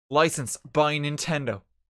Licensed by Nintendo.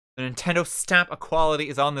 The Nintendo stamp of quality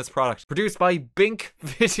is on this product. Produced by Bink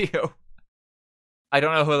Video. I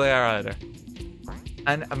don't know who they are either.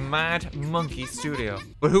 And a Mad Monkey Studio.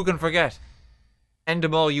 But who can forget?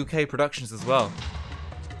 Endemol UK Productions as well.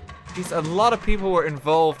 Jeez, a lot of people were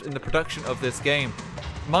involved in the production of this game.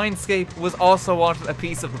 Mindscape was also wanted a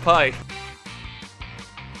piece of the pie.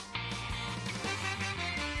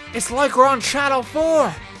 It's like we're on Channel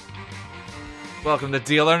 4! Welcome to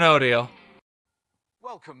Deal or No Deal.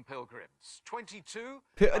 Welcome, pilgrims. 22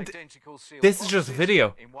 identical sealed This is just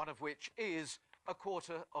video. In one of which is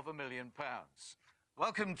 £250,000.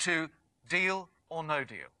 Welcome to Deal or No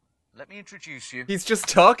Deal. Let me introduce you. He's just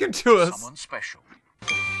talking to us. Someone special.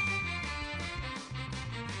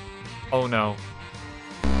 Oh no.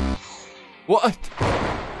 What?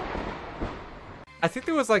 I think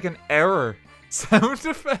there was like an error sound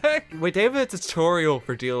effect. Wait, they have a tutorial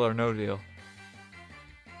for Deal or No Deal.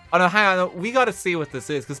 Oh no, hang on, we gotta see what this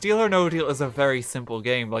is, because Deal or No Deal is a very simple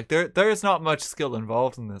game. Like, there is not much skill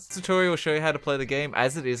involved in this. This tutorial will show you how to play the game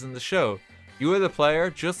as it is in the show. You are the player,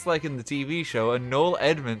 just like in the TV show, and Noel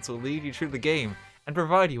Edmonds will lead you through the game and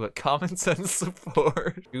provide you with common sense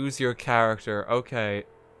support. Choose your character. Okay,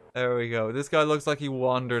 there we go. This guy looks like he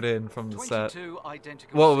wandered in from the set.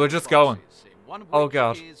 Well, we're just going. Oh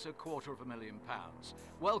god. Is £250,000.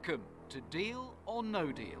 Welcome to Deal or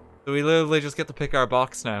No Deal. So we literally just get to pick our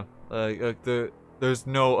box now. There's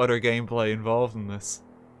no other gameplay involved in this.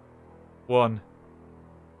 1.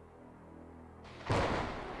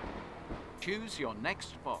 Choose your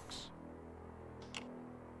next box.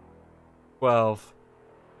 12.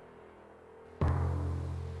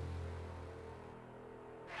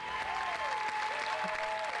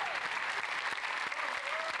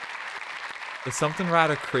 There's something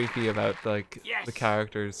rather creepy about, like, the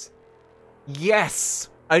characters. Yes!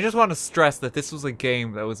 I just want to stress that this was a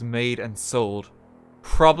game that was made and sold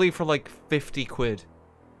probably for like 50 quid.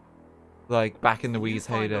 Like, back in the Wii's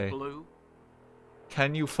heyday.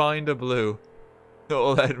 Can you find a blue?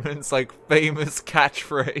 Noel Edmonds' like famous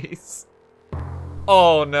catchphrase.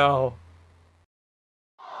 Oh no.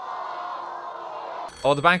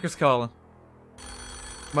 Oh, the banker's calling.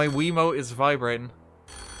 My Wiimote is vibrating.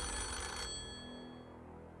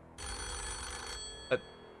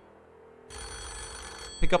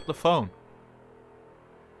 Pick up the phone.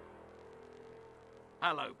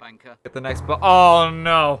 Hello, banker. Get the next oh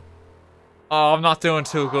no. Oh, I'm not doing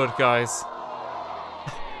too good, guys.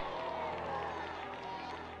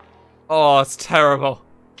 Oh, it's terrible.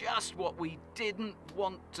 Just what we didn't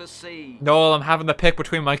want to see. Noel, I'm having to pick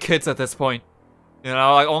between my kids at this point. You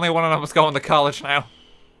know, like, only one of them is going to college now.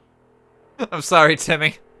 I'm sorry,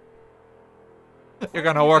 Timmy. You're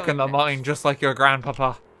gonna work in the mine just like your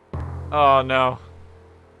grandpapa. Oh no.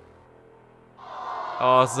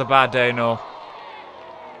 Oh, this is a bad day, Noel.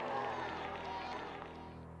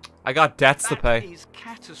 I got debts to pay. That is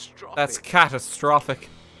catastrophic. That's catastrophic.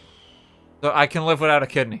 So I can live without a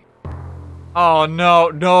kidney. Oh no,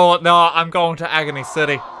 no, no, I'm going to Agony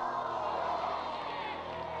City.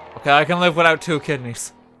 Okay, I can live without 2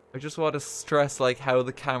 kidneys. I just want to stress like how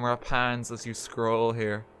the camera pans as you scroll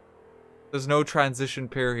here. There's no transition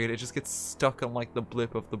period, it just gets stuck on like the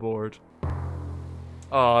blip of the board.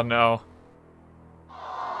 Oh no.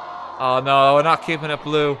 Oh no, we're not keeping it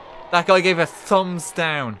blue. That guy gave a thumbs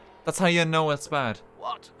down. That's how you know it's bad.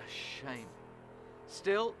 What a shame.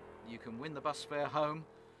 Still, you can win the bus fare home,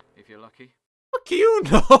 if you're lucky. Fuck you,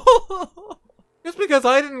 no. Just because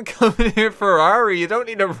I didn't come in here Ferrari, you don't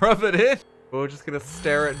need to rub it in. We're just gonna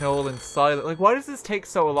stare at Noel in silence. Like, why does this take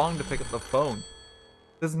so long to pick up the phone?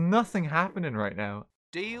 There's nothing happening right now.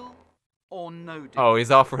 Deal or no deal? Oh, he's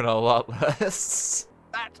offering a lot less.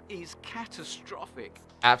 That is catastrophic.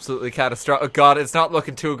 Absolutely catastrophic. Oh god, it's not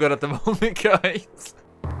looking too good at the moment, guys.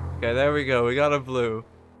 Okay, there we go. We got a blue.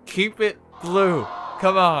 Keep it blue.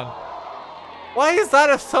 Come on. Why is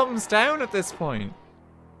that a thumbs down at this point?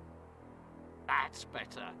 That's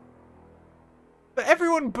better. But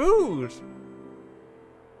everyone booed.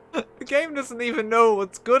 The game doesn't even know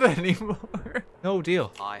what's good anymore. No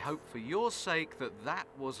deal. I hope for your sake that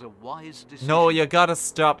was a wise decision. No, you gotta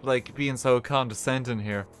stop, like, being so condescending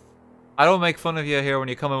here. I don't make fun of you here when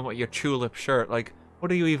you come in with your tulip shirt. Like,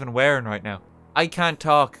 what are you even wearing right now? I can't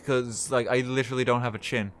talk because, like, I literally don't have a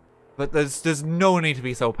chin. But there's no need to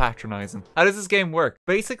be so patronizing. How does this game work?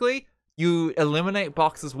 Basically, you eliminate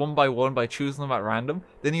boxes one by one by choosing them at random.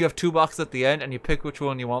 Then you have 2 boxes at the end and you pick which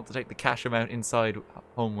one you want to take the cash amount inside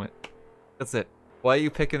home with. That's it. Why are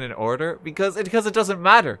you picking in order? Because it doesn't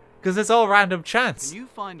matter. Because it's all random chance. Can you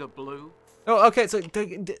find a blue? Oh, okay, so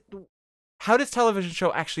how this television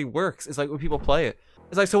show actually works is like when people play it.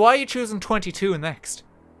 It's like, so why are you choosing 22 next?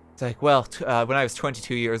 It's like, well, when I was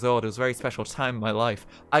 22 years old, it was a very special time in my life.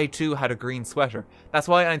 I too had a green sweater. That's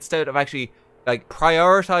why instead of actually like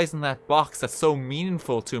prioritizing that box that's so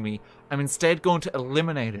meaningful to me, I'm instead going to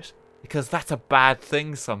eliminate it because that's a bad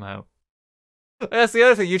thing somehow. That's the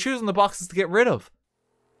other thing. You're choosing the boxes to get rid of.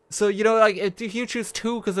 So, you know, like, if you choose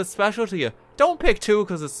 2 because it's special to you, don't pick 2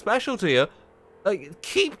 because it's special to you. Like,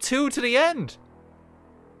 keep 2 to the end.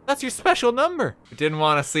 That's your special number. I didn't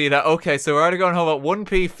want to see that. Okay, so we're either going home at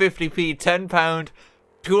 1p, 50p, £10,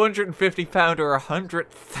 £250, or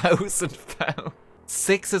 £100,000.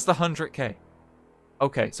 6 is the 100k.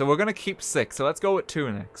 Okay, so we're going to keep 6. So let's go with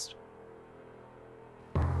 2 next.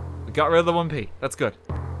 We got rid of the 1p. That's good.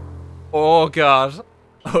 Oh, God.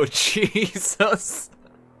 Oh, Jesus.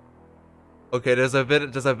 Okay, there's a bit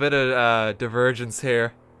of divergence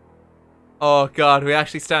here. Oh, God, we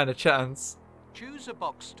actually stand a chance. Choose a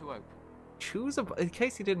box to open. Choose a... In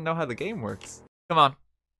case you didn't know how the game works. Come on.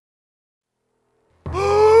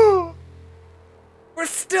 We're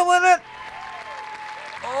still in it!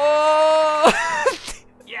 Oh!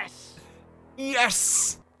 Yes!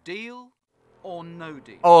 Yes! Deal or no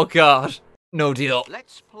deal? Oh, God. No deal.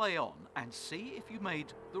 Let's play on and see if you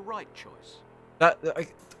made the right choice.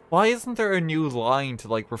 Why isn't there a new line to,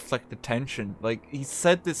 like, reflect the tension? Like, he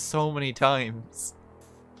said this so many times.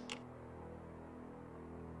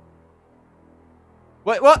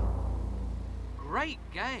 Wait, what? Great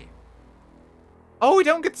game. Oh, we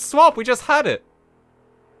don't get to swap. We just had it.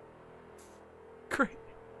 Great.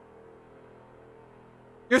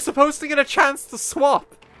 You're supposed to get a chance to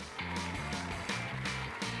swap.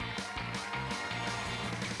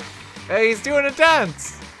 Hey, he's doing a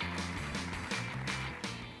dance.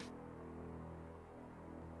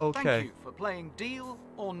 Okay. Thank you for playing Deal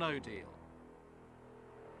or No Deal.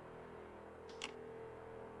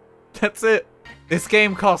 That's it. This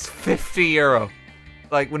game cost €50.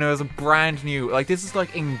 Like, when it was a brand new... Like, this is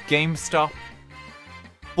like in GameStop.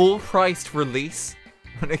 Full-priced release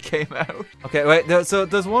when it came out. Okay, wait. So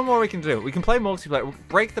there's one more we can do. We can play multiplayer. We'll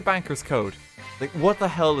break the banker's code. Like, what the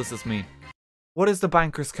hell does this mean? What is the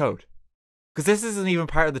banker's code? Because this isn't even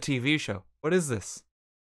part of the TV show. What is this?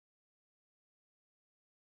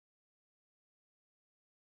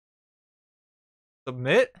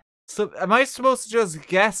 Submit? So, am I supposed to just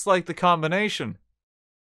guess, like, the combination?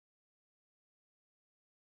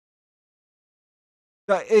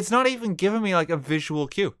 It's not even giving me, like, a visual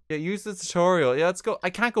cue. Yeah, use the tutorial. Yeah, let's go. I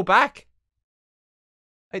can't go back.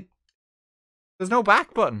 There's no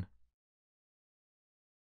back button.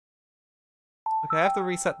 Okay, I have to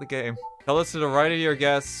reset the game. Colors to the right of your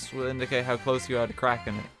guess will indicate how close you are to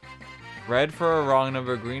cracking it. Red for a wrong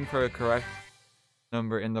number, green for a correct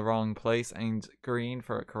number in the wrong place, and green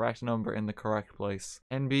for a correct number in the correct place.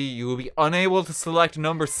 NB, you will be unable to select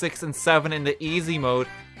number 6 and 7 in the easy mode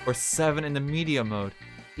or 7 in the medium mode,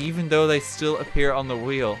 even though they still appear on the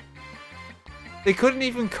wheel. They couldn't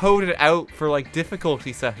even code it out for, like,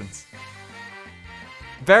 difficulty settings.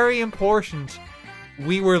 Very important,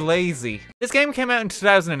 we were lazy. This game came out in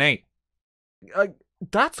 2008.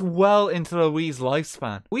 That's well into the Wii's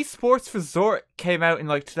lifespan. Wii Sports Resort came out in,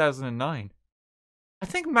 like, 2009. I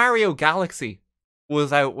think Mario Galaxy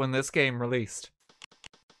was out when this game released.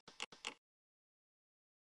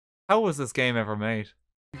 How was this game ever made?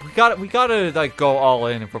 We gotta like go all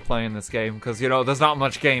in if we're playing this game, because, you know, there's not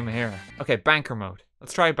much game here. Okay, banker mode.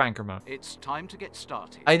 Let's try banker mode. It's time to get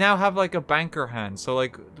started. I now have, like, a banker hand, so,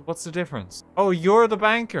 like, what's the difference? Oh, you're the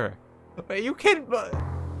banker. Are you kidding?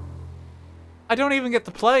 I don't even get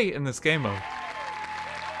to play in this game mode.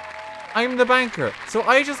 I'm the banker, so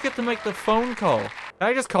I just get to make the phone call. Can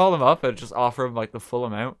I just call him up and just offer him, like, the full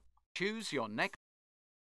amount? Choose your next.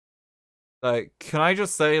 Like, can I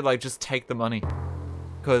just say, like, just take the money?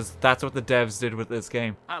 Because that's what the devs did with this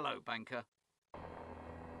game. Hello, banker.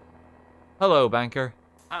 Hello, banker.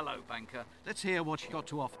 Hello, banker. Let's hear what you got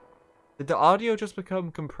to offer. Did the audio just become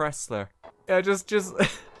compressed there? Yeah, just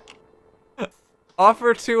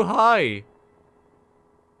offer too high.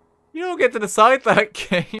 You don't get to decide that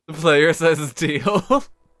game. The player says deal.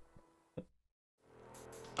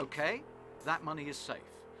 Okay, that money is safe.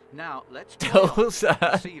 Now, let's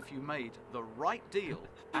see if you made the right deal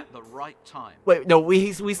at the right time. Wait, no,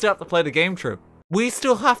 we still have to play the game through. We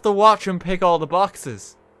still have to watch him pick all the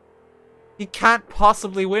boxes. He can't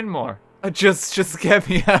possibly win more. Just get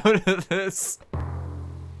me out of this.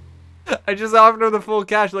 I just offered him the full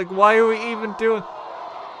cash. Like, why are we even doing...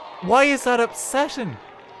 Why is that upsetting?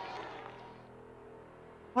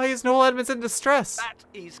 Why is Noel Edmonds in distress? That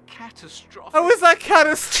is catastrophic. How is that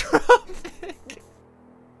catastrophic?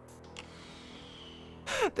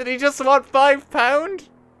 Did he just want £5?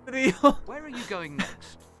 Did he? Where are you going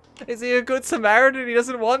next? Is he a good Samaritan? He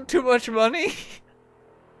doesn't want too much money?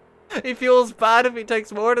 He feels bad if he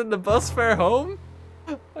takes more than the bus fare home?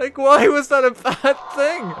 Like, why was that a bad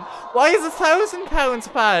thing? Why is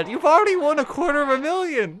 £1,000 bad? You've already won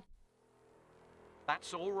 $250,000.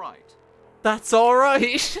 That's all right. That's alright.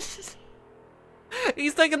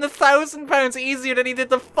 He's taking the £1,000 easier than he did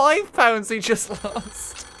the £5 he just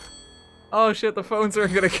lost. Oh shit, the phone's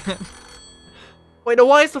ringing again. Wait, no,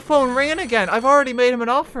 why is the phone ringing again? I've already made him an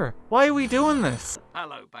offer. Why are we doing this?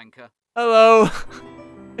 Hello, banker. Hello.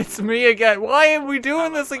 It's me again. Why are we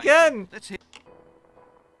doing this again? Let's hear.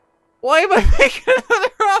 Why am I making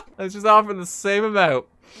another offer? Let's just offer the same amount.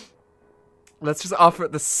 Let's just offer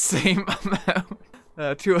it the same amount.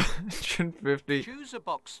 250. Choose a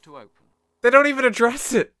box to open. They don't even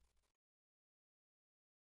address it.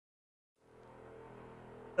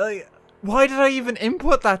 Why did I even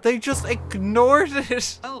input that? They just ignored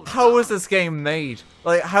it. Oh, how was this game made?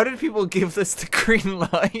 Like, how did people give this the green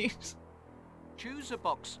light? Choose a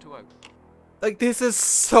box to open. Like, this is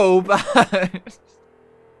so bad.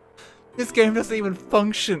 This game doesn't even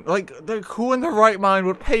function. Like, who in their right mind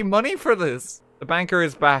would pay money for this? The banker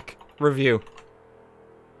is back. Review.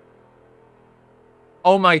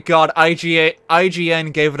 Oh my god,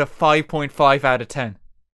 IGN gave it a 5.5 out of 10.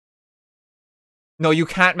 No, you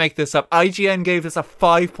can't make this up. IGN gave this a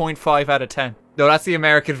 5.5 out of 10. No, that's the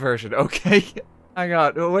American version, okay? Hang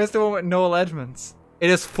on, where's the one with Noel Edmonds? It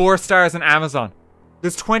is 4 stars on Amazon.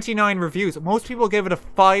 There's 29 reviews. Most people give it a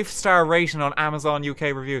 5-star rating on Amazon UK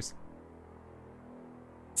reviews.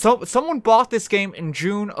 So, someone bought this game in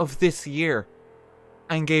June of this year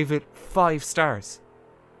and gave it 5 stars.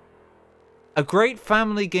 A great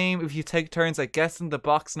family game if you take turns at guessing the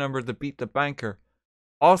box number to beat the banker.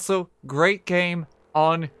 Also, great game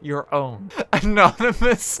on your own.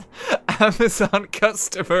 Anonymous Amazon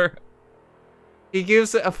customer. He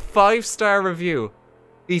gives it a 5-star review.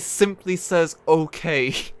 He simply says,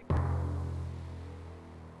 okay.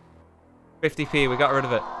 50p, we got rid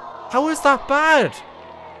of it. How is that bad?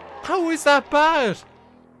 How is that bad?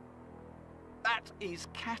 That is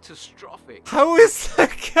catastrophic. How is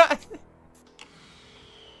that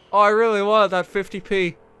Oh, I really want that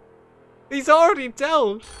 50p. He's already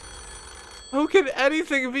dealt. How can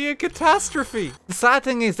anything be a catastrophe? The sad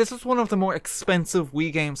thing is, this was one of the more expensive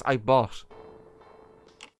Wii games I bought.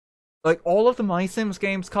 Like, all of the My Sims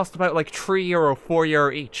games cost about like €3,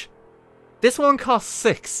 €4 each. This one costs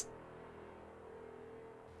 6.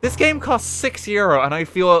 This game costs €6 and I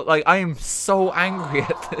feel like I am so angry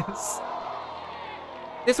at this.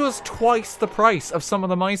 This was twice the price of some of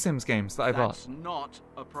the My Sims games that I bought. That's not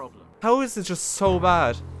a problem. How is it just so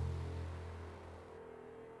bad?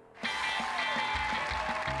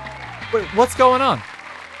 Wait, what's going on?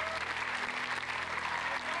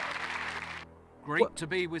 Great to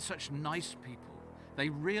be with such nice people. They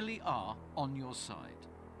really are on your side.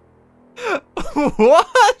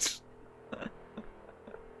 What?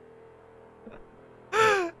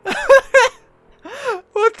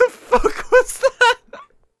 What the fuck was that?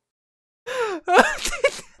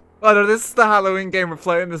 Oh no, this is the Halloween game we're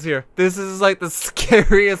playing this year. This is like the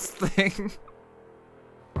scariest thing.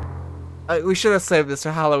 We should have saved this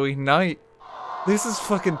for Halloween night. This is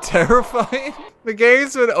fucking terrifying. The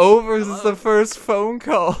game's been over since the first phone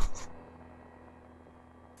call.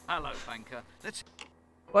 Hello, banker. Let's.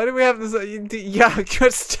 Why do we have this? Yeah,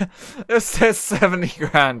 just it says 70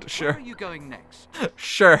 grand. Sure. Where are you going next?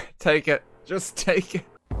 Sure, take it. Just take it.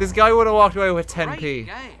 This guy would have walked away with 10p. Great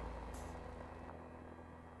game.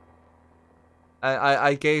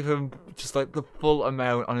 I gave him just like the full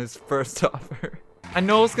amount on his first offer. And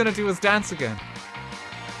Noel's gonna do his dance again.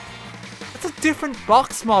 That's a different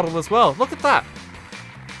box model as well. Look at that.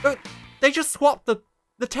 They just swapped the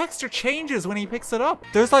texture changes when he picks it up.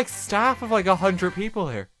 There's like staff of like 100 people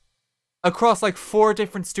here. Across like 4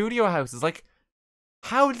 different studio houses. Like,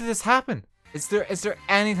 how did this happen? Is there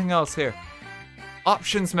anything else here?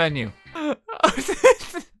 Options menu.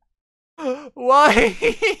 Why?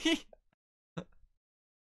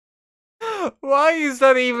 Why is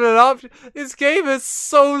that even an option? This game is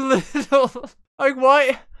so little. Like,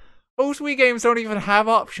 why? Most Wii games don't even have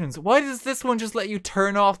options. Why does this one just let you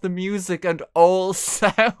turn off the music and all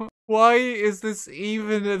sound? Why is this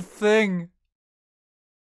even a thing?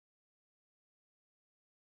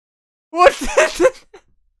 What?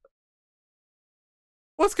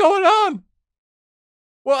 What's going on?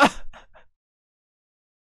 What?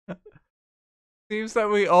 Seems that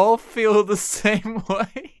we all feel the same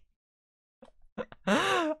way.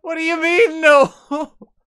 What do you mean, no?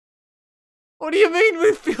 What do you mean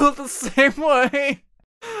we feel the same way?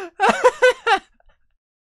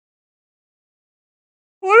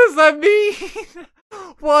 What does that mean?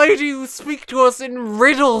 Why do you speak to us in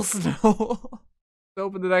riddles? No.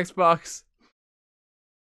 Open the next box.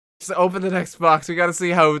 Just open the next box. We gotta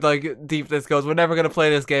see how like deep this goes. We're never gonna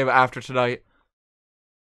play this game after tonight.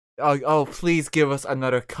 Oh, please give us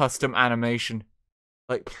another custom animation.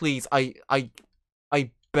 Like, please, I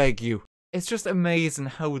beg you. It's just amazing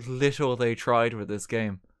how little they tried with this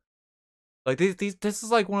game. Like this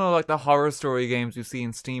is like one of like the horror story games you see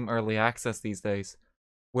in Steam Early Access these days,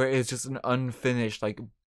 where it's just an unfinished, like,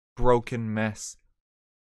 broken mess.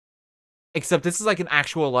 Except this is like an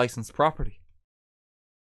actual licensed property.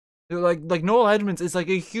 Like Noel Edmonds is like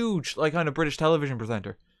a huge, like, kind of British television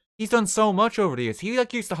presenter. He's done so much over the years. He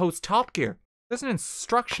like used to host Top Gear. There's an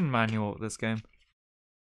instruction manual with this game.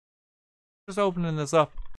 Just opening this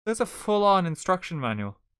up. There's a full-on instruction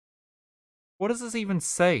manual. What does this even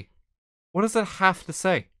say? What does it have to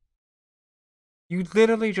say? You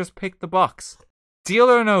literally just pick the box. Deal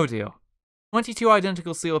or no deal? 22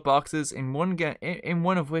 identical sealed boxes in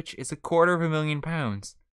one of which is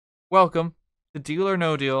 £250,000. Welcome to Deal or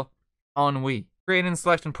No Deal on Wii. Create and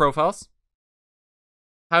select in profiles.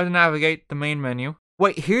 How to navigate the main menu.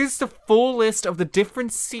 Wait, here's the full list of the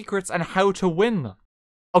different secrets and how to win them.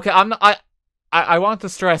 Okay, I want to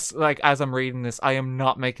stress, like, as I'm reading this, I am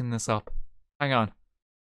not making this up. Hang on.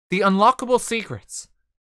 The unlockable secrets.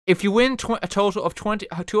 If you win a total of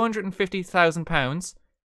 £250,000,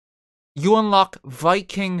 you unlock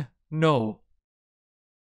Viking Knoll.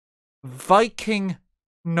 Viking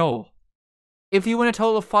Knoll. If you win a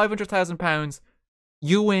total of £500,000,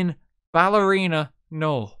 you win Ballerina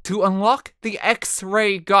Knoll. To unlock the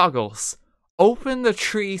X-ray goggles, open the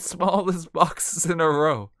 3 smallest boxes in a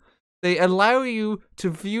row. They allow you to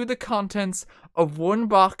view the contents of one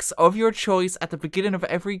box of your choice at the beginning of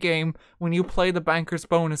every game when you play the Banker's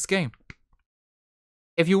Bonus game.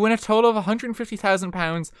 If you win a total of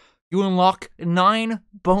 £150,000, you unlock 9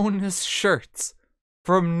 bonus shirts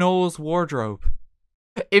from Noel's wardrobe.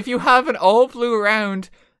 If you have an all-blue round,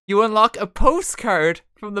 you unlock a postcard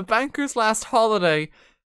from the Banker's Last Holiday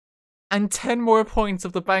and 10 more points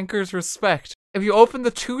of the Banker's Respect. If you open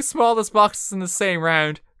the 2 smallest boxes in the same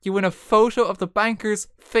round, you win a photo of the Banker's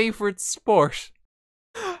favourite sport.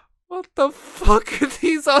 What the fuck are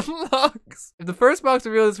these unlocks? If the first box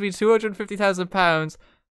reveals to be £250,000,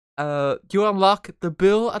 you unlock the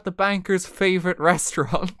bill at the Banker's favourite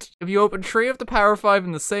restaurant. If you open 3 of the Power 5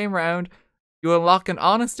 in the same round, you unlock an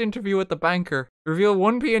honest interview with the banker. Reveal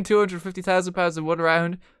 1p and £250,000 in one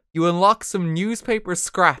round, you unlock some newspaper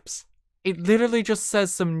scraps. It literally just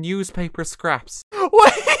says some newspaper scraps.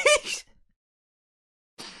 Wait!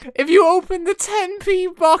 If you open the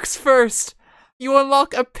 10p box first, you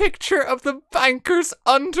unlock a picture of the banker's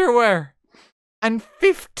underwear and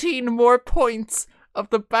 15 more points of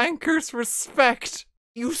the Banker's Respect.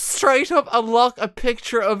 You straight up unlock a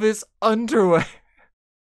picture of his underwear.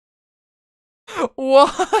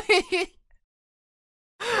 Why?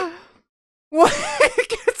 Why? It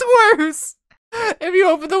gets worse. If you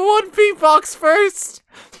open the 1p box first,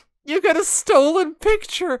 you get a stolen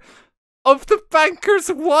picture of the banker's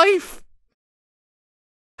wife.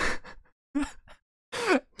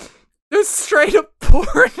 There's straight up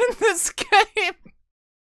porn in this game.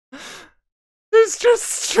 There's just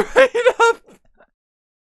straight up.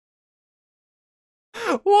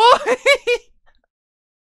 Why?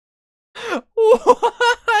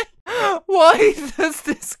 Why? Why does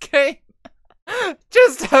this game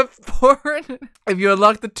just have porn? If you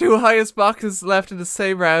unlock the 2 highest boxes left in the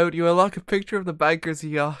same round, you unlock a picture of the banker's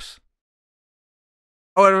yacht.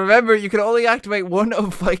 Oh, and remember, you can only activate 1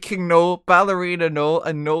 of Viking Knoll, Ballerina Knoll,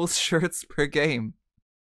 and Knoll's shirts per game.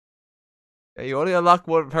 Yeah, you only unlock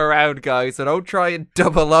 1 per round, guys, so don't try and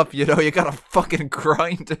double up, you know, you gotta fucking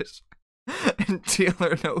grind it. And Deal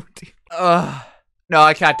or No Deal. No,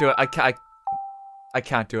 I can't do it. I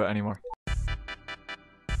can't do it anymore.